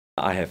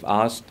I have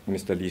asked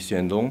Mr.李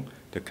显龙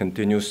to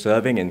continue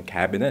serving in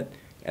cabinet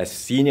as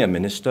senior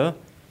minister,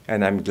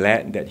 and I'm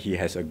glad that he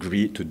has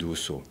agreed to do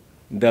so.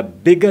 The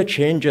bigger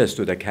changes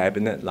to the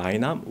cabinet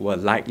lineup will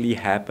likely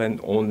happen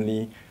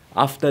only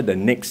after the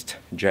next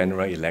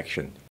general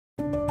election.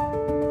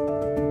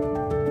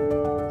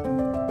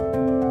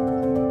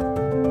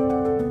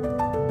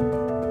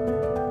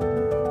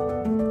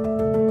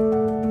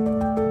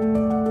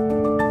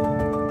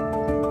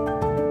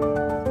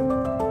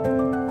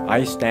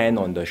 I stand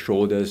on the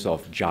shoulders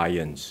of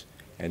giants,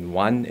 and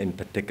one in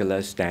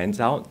particular stands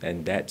out,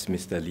 and that's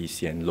Mr.李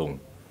显龙.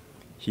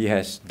 He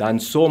has done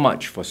so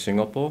much for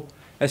Singapore,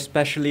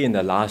 especially in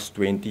the last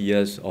 20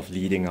 years of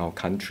leading our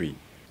country.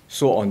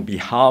 So on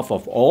behalf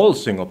of all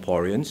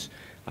Singaporeans,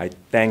 I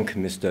thank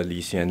Mr.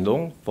李显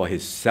龙for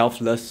his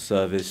selfless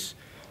service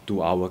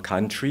to our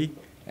country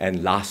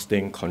and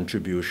lasting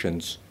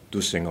contributions to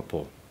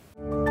Singapore.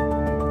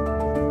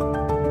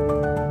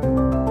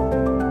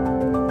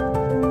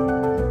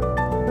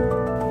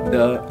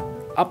 The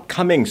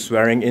upcoming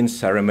swearing-in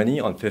ceremony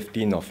on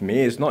 15th of May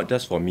is not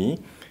just for me,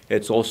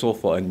 it's also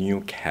for a new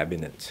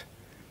cabinet.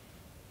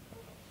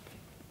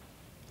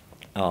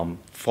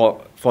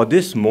 For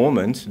this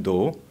moment,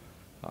 though,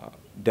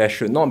 there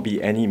should not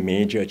be any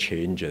major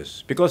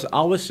changes because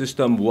our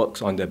system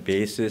works on the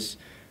basis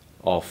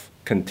of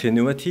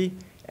continuity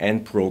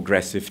and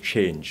progressive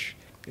change.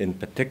 In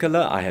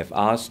particular, I have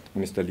asked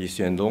Mr.李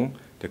显龍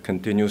to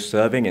continue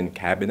serving in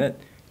cabinet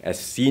as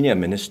senior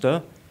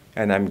minister,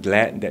 and I'm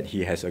glad that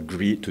he has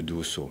agreed to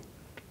do so.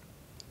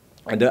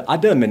 And the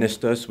other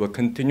ministers will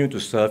continue to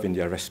serve in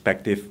their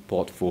respective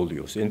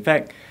portfolios. In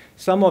fact,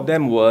 some of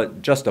them were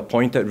just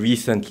appointed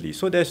recently,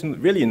 so there's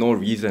really no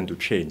reason to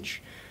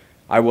change.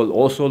 I will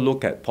also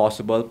look at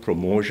possible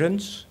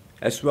promotions,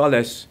 as well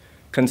as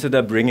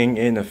consider bringing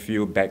in a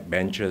few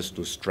backbenchers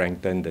to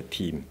strengthen the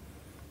team.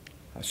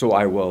 So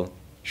I will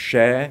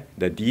share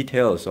the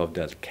details of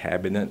the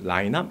cabinet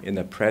lineup in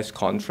a press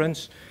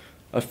conference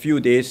a few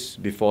days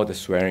before the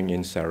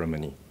swearing-in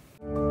ceremony.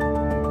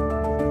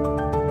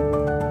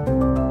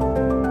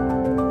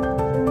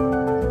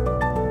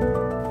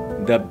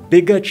 The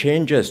bigger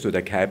changes to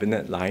the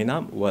cabinet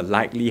lineup will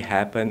likely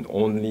happen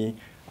only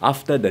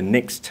after the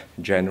next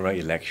general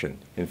election.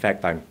 In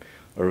fact, I'm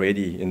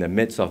already in the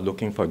midst of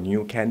looking for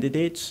new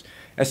candidates,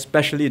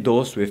 especially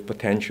those with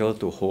potential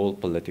to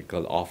hold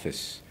political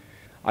office.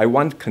 I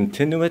want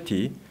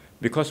continuity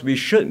because we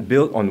should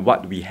build on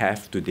what we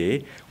have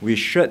today. We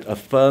should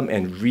affirm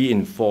and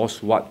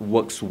reinforce what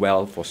works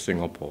well for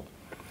Singapore.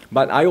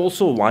 But I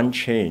also want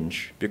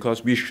change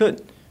because we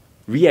should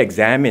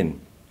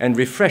re-examine and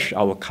refresh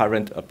our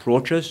current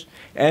approaches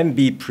and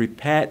be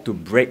prepared to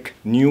break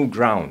new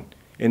ground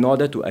in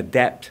order to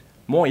adapt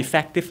more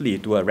effectively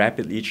to a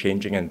rapidly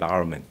changing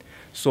environment.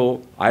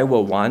 So I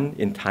will want,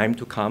 in time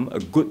to come, a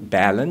good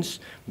balance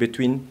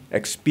between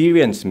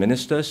experienced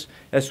ministers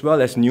as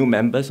well as new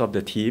members of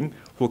the team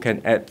who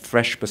can add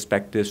fresh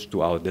perspectives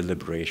to our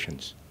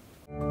deliberations.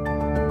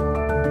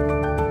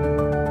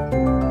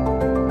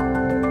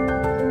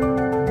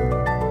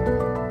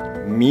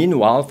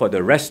 Meanwhile, for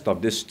the rest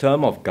of this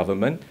term of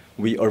government,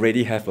 we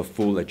already have a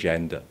full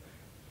agenda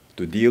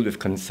to deal with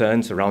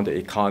concerns around the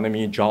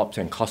economy, jobs,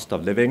 and cost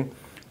of living,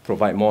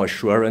 provide more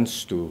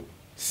assurance to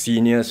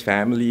seniors,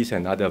 families,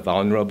 and other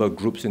vulnerable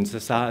groups in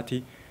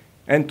society,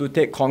 and to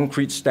take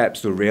concrete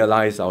steps to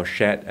realize our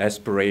shared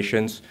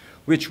aspirations,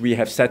 which we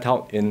have set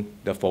out in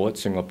the Forward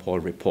Singapore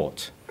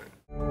report.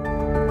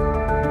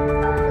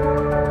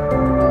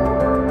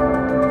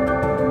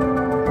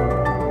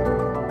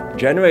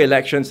 General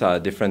elections are a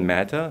different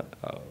matter.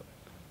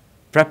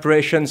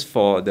 Preparations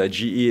for the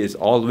GE is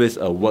always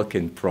a work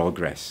in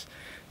progress.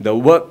 The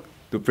work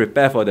to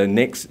prepare for the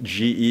next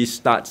GE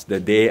starts the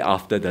day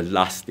after the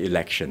last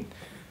election.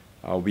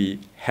 We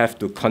have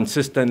to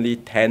consistently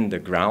tend the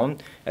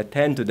ground,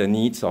 attend to the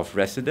needs of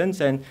residents,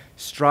 and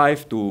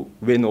strive to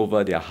win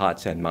over their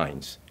hearts and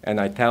minds. And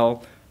I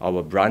tell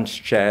our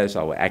branch chairs,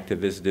 our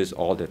activists this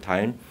all the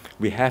time,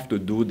 we have to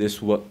do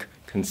this work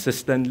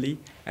consistently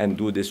and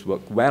do this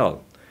work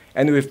well.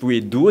 And if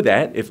we do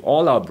that, if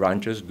all our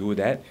branches do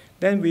that,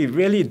 then we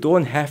really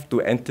don't have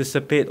to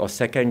anticipate or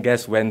second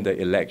guess when the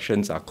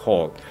elections are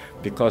called,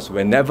 because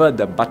whenever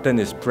the button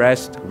is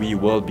pressed, we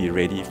will be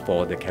ready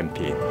for the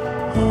campaign.